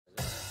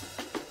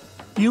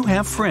You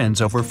have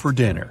friends over for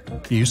dinner.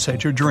 You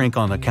set your drink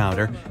on the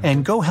counter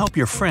and go help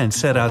your friend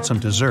set out some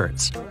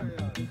desserts.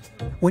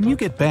 When you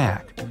get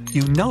back,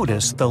 you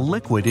notice the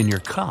liquid in your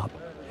cup.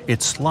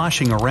 It's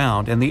sloshing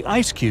around and the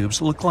ice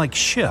cubes look like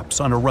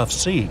ships on a rough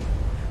sea.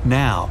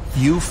 Now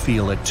you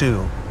feel it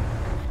too.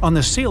 On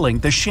the ceiling,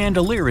 the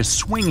chandelier is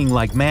swinging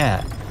like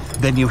mad.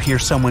 Then you hear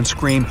someone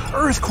scream,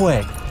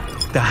 "Earthquake!"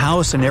 The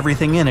house and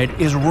everything in it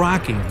is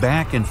rocking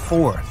back and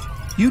forth.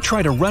 You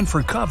try to run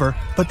for cover,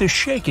 but the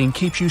shaking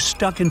keeps you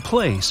stuck in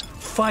place,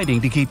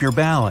 fighting to keep your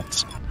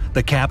balance.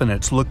 The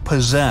cabinets look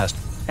possessed,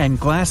 and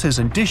glasses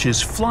and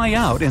dishes fly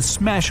out and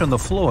smash on the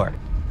floor.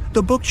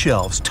 The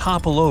bookshelves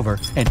topple over,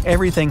 and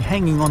everything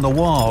hanging on the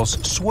walls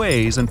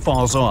sways and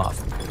falls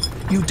off.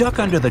 You duck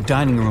under the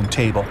dining room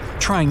table,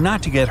 trying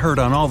not to get hurt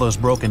on all those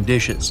broken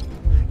dishes.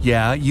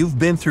 Yeah, you've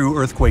been through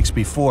earthquakes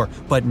before,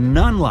 but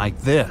none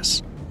like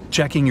this.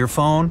 Checking your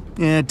phone?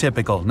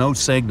 Typical, no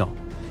signal.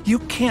 You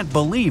can't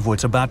believe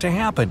what's about to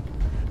happen.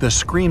 The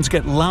screams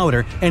get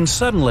louder, and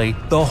suddenly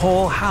the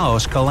whole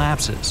house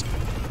collapses.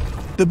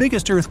 The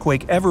biggest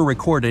earthquake ever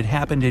recorded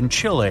happened in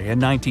Chile in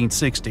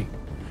 1960.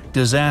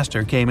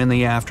 Disaster came in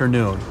the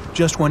afternoon,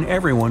 just when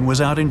everyone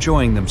was out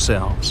enjoying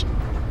themselves.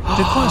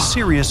 To cause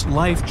serious,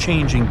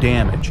 life-changing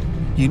damage,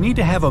 you need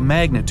to have a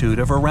magnitude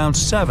of around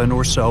 7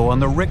 or so on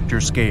the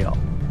Richter scale.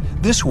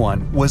 This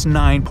one was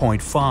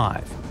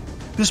 9.5.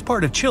 This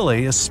part of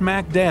Chile is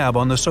smack dab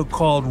on the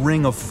so-called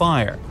Ring of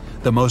Fire,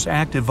 the most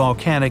active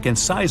volcanic and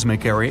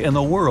seismic area in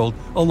the world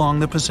along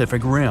the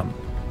Pacific Rim.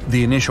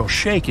 The initial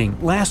shaking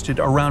lasted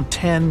around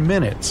 10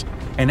 minutes,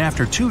 and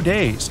after 2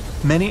 days,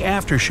 many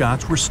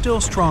aftershocks were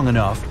still strong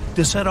enough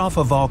to set off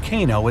a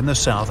volcano in the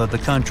south of the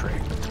country.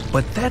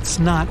 But that's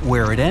not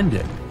where it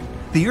ended.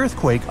 The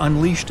earthquake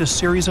unleashed a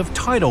series of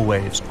tidal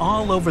waves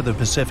all over the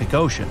Pacific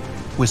Ocean,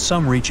 with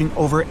some reaching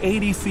over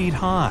 80 feet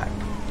high.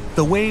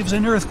 The waves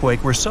and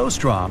earthquake were so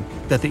strong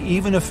that they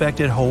even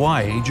affected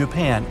Hawaii,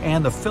 Japan,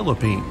 and the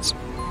Philippines.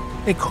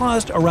 It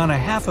caused around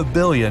 $500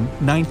 million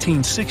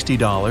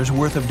 $1960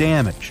 worth of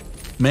damage.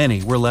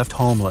 Many were left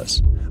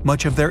homeless.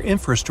 Much of their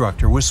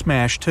infrastructure was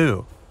smashed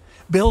too.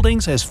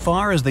 Buildings as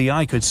far as the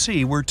eye could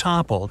see were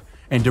toppled,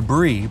 and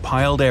debris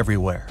piled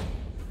everywhere.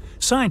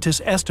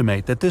 Scientists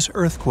estimate that this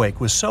earthquake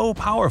was so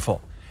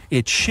powerful,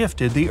 it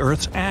shifted the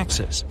Earth's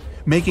axis,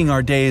 making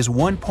our days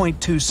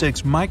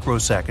 1.26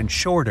 microseconds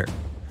shorter.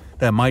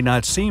 That might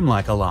not seem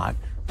like a lot,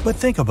 but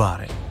think about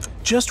it.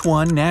 Just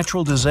one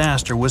natural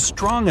disaster was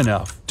strong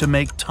enough to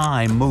make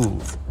time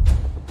move.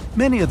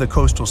 Many of the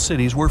coastal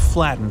cities were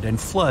flattened and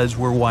floods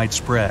were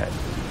widespread.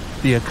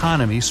 The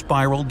economy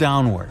spiraled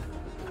downward.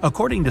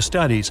 According to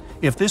studies,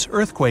 if this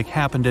earthquake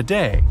happened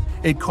today,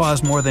 it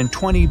caused more than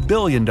 $20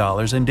 billion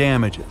in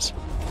damages.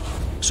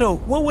 So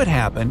what would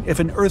happen if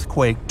an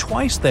earthquake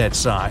twice that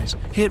size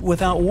hit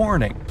without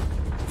warning?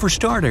 For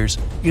starters,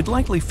 you'd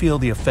likely feel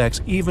the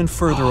effects even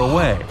further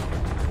away.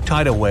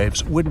 Tidal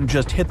waves wouldn't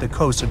just hit the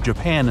coasts of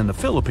Japan and the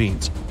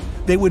Philippines.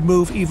 They would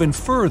move even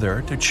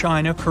further to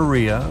China,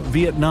 Korea,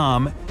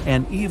 Vietnam,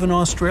 and even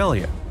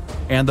Australia.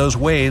 And those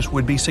waves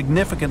would be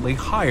significantly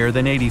higher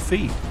than 80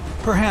 feet,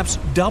 perhaps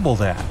double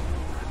that.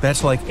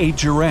 That's like 8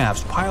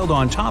 giraffes piled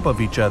on top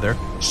of each other,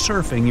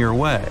 surfing your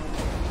way.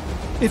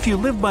 If you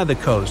lived by the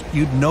coast,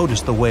 you'd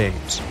notice the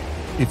waves.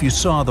 If you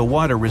saw the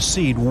water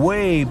recede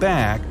way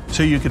back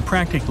so you could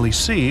practically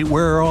see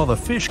where all the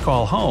fish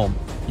call home,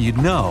 you'd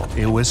know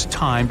it was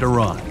time to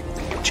run.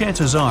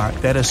 Chances are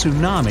that a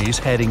tsunami's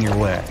heading your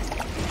way.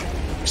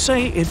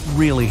 Say it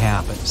really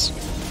happens.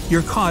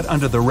 You're caught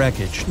under the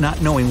wreckage,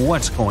 not knowing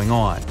what's going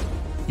on.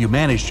 You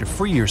manage to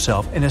free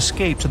yourself and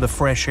escape to the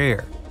fresh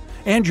air.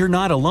 And you're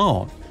not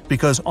alone,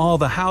 because all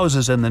the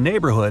houses in the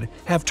neighborhood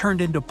have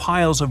turned into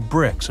piles of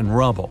bricks and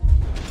rubble.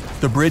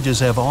 The bridges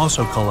have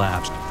also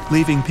collapsed,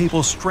 leaving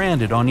people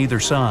stranded on either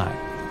side.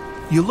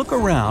 You look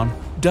around,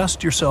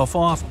 dust yourself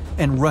off,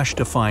 and rush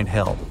to find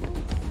help.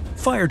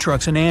 Fire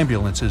trucks and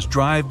ambulances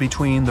drive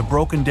between the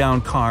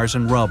broken-down cars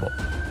and rubble.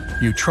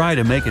 You try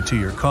to make it to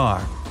your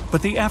car,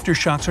 but the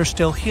aftershocks are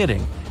still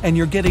hitting, and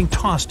you're getting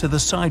tossed to the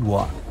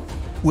sidewalk.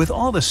 With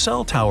all the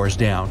cell towers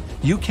down,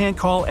 you can't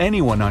call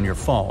anyone on your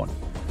phone.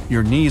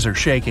 Your knees are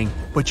shaking,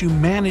 but you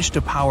manage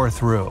to power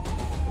through.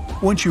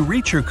 Once you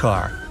reach your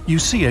car, you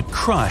see it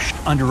crushed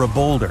under a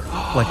boulder,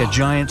 like a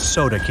giant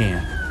soda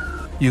can.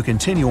 You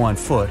continue on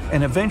foot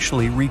and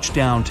eventually reach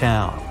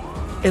downtown.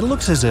 It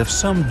looks as if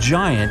some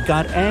giant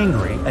got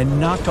angry and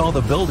knocked all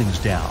the buildings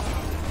down.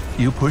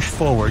 You push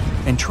forward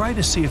and try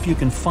to see if you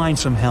can find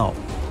some help.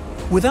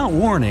 Without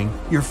warning,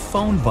 your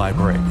phone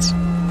vibrates.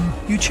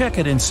 You check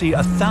it and see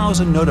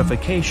 1,000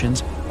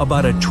 notifications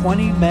about a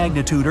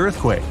 20-magnitude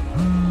earthquake.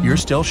 You're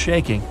still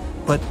shaking,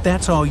 but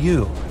that's all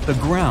you. The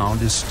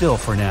ground is still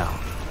for now.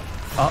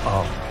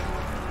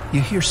 Uh-oh.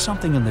 You hear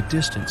something in the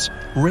distance,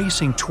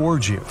 racing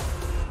towards you.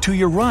 To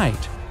your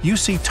right, you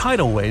see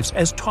tidal waves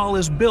as tall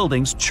as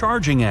buildings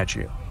charging at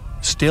you.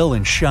 Still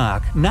in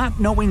shock, not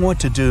knowing what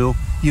to do,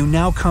 you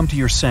now come to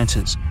your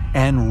senses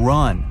and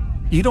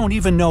run. You don't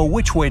even know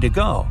which way to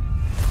go.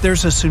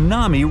 There's a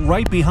tsunami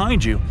right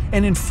behind you,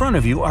 and in front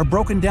of you are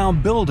broken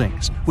down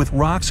buildings, with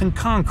rocks and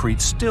concrete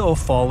still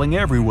falling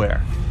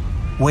everywhere.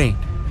 Wait,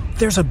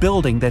 there's a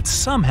building that's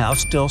somehow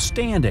still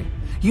standing.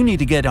 You need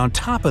to get on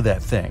top of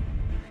that thing.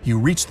 You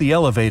reach the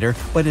elevator,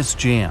 but it's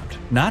jammed.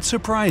 Not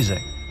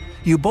surprising.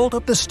 You bolt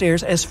up the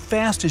stairs as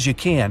fast as you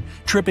can,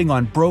 tripping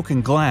on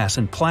broken glass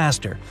and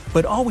plaster,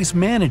 but always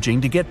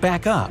managing to get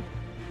back up.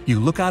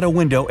 You look out a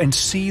window and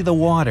see the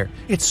water.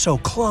 It's so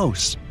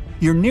close.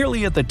 You're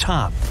nearly at the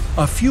top.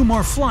 A few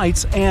more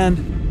flights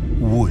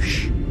and…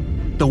 whoosh.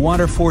 The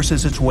water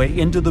forces its way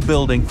into the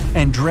building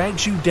and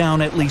drags you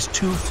down at least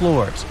 2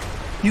 floors.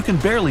 You can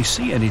barely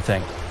see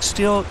anything.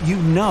 Still, you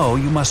know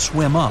you must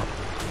swim up.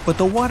 But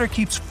the water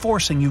keeps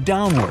forcing you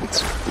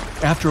downwards.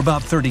 After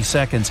about 30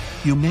 seconds,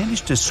 you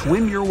manage to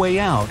swim your way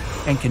out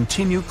and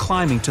continue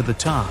climbing to the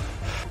top.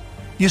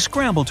 You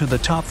scramble to the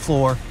top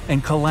floor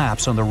and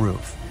collapse on the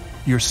roof.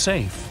 You're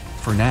safe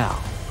for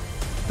now.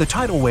 The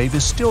tidal wave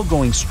is still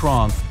going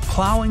strong,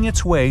 plowing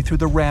its way through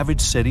the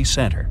ravaged city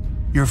center.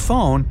 Your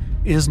phone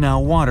is now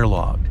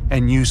waterlogged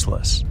and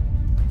useless.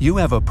 You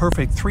have a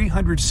perfect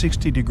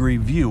 360-degree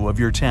view of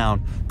your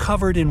town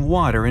covered in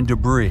water and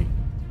debris.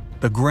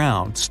 The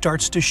ground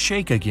starts to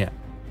shake again.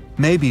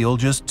 Maybe you'll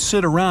just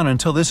sit around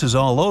until this is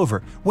all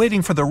over,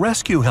 waiting for the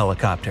rescue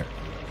helicopter.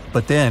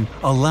 But then,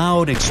 a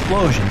loud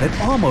explosion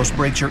that almost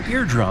breaks your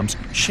eardrums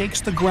shakes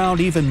the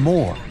ground even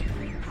more.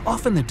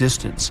 Off in the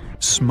distance,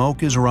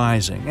 smoke is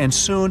rising, and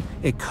soon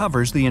it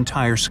covers the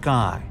entire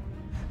sky.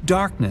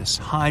 Darkness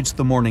hides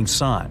the morning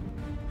sun.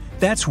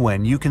 That's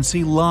when you can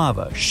see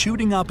lava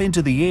shooting up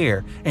into the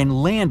air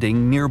and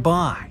landing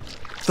nearby.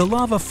 The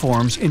lava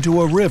forms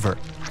into a river,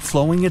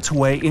 flowing its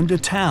way into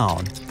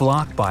town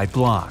block by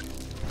block.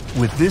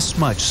 With this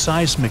much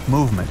seismic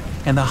movement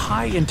and the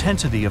high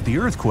intensity of the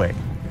earthquake,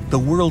 the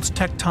world's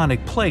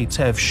tectonic plates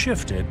have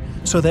shifted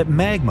so that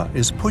magma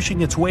is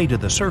pushing its way to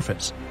the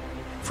surface.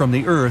 From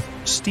the earth,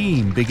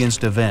 steam begins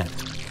to vent.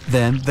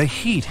 Then the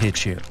heat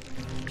hits you.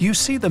 You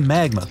see the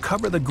magma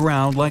cover the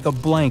ground like a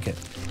blanket,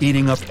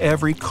 eating up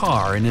every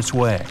car in its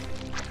way.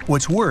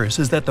 What's worse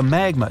is that the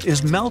magma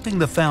is melting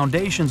the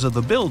foundations of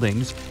the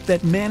buildings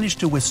that managed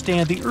to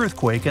withstand the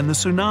earthquake and the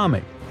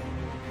tsunami.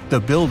 The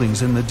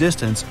buildings in the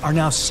distance are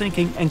now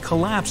sinking and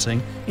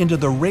collapsing into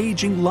the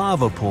raging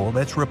lava pool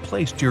that's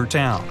replaced your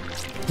town.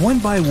 One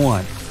by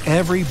one,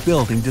 every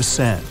building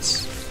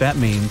descends. That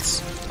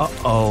means,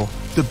 uh-oh,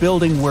 the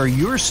building where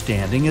you're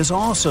standing is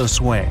also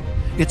swaying.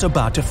 It's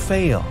about to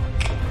fail.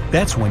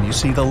 That's when you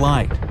see the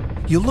light.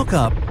 You look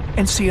up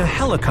and see a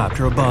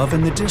helicopter above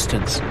in the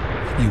distance.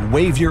 You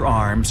wave your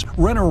arms,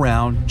 run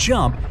around,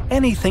 jump,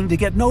 anything to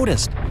get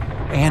noticed.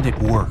 And it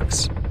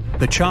works.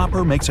 The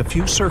chopper makes a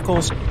few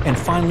circles and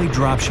finally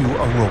drops you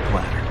a rope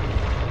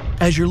ladder.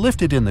 As you're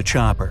lifted in the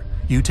chopper,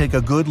 you take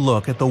a good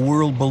look at the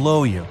world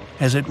below you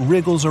as it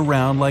wriggles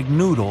around like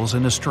noodles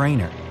in a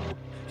strainer.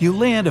 You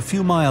land a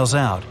few miles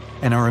out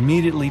and are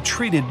immediately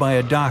treated by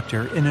a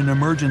doctor in an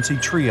emergency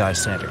triage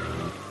center.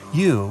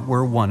 You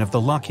were one of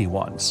the lucky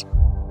ones.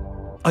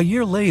 A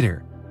year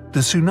later, the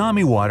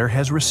tsunami water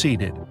has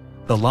receded.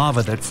 The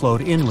lava that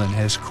flowed inland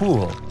has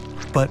cooled,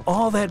 but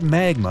all that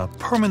magma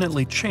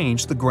permanently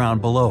changed the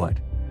ground below it,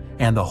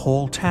 and the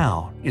whole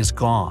town is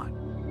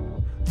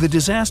gone. The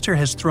disaster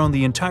has thrown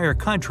the entire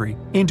country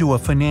into a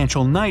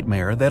financial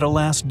nightmare that'll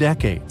last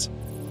decades.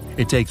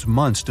 It takes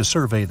months to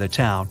survey the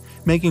town,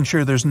 making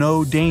sure there's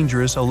no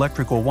dangerous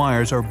electrical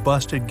wires or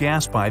busted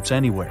gas pipes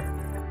anywhere.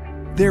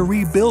 They're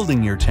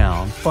rebuilding your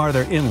town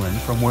farther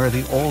inland from where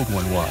the old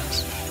one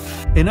was.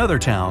 In other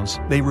towns,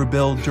 they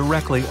rebuild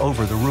directly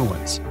over the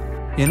ruins.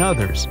 In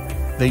others,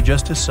 they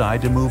just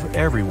decide to move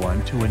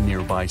everyone to a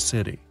nearby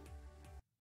city.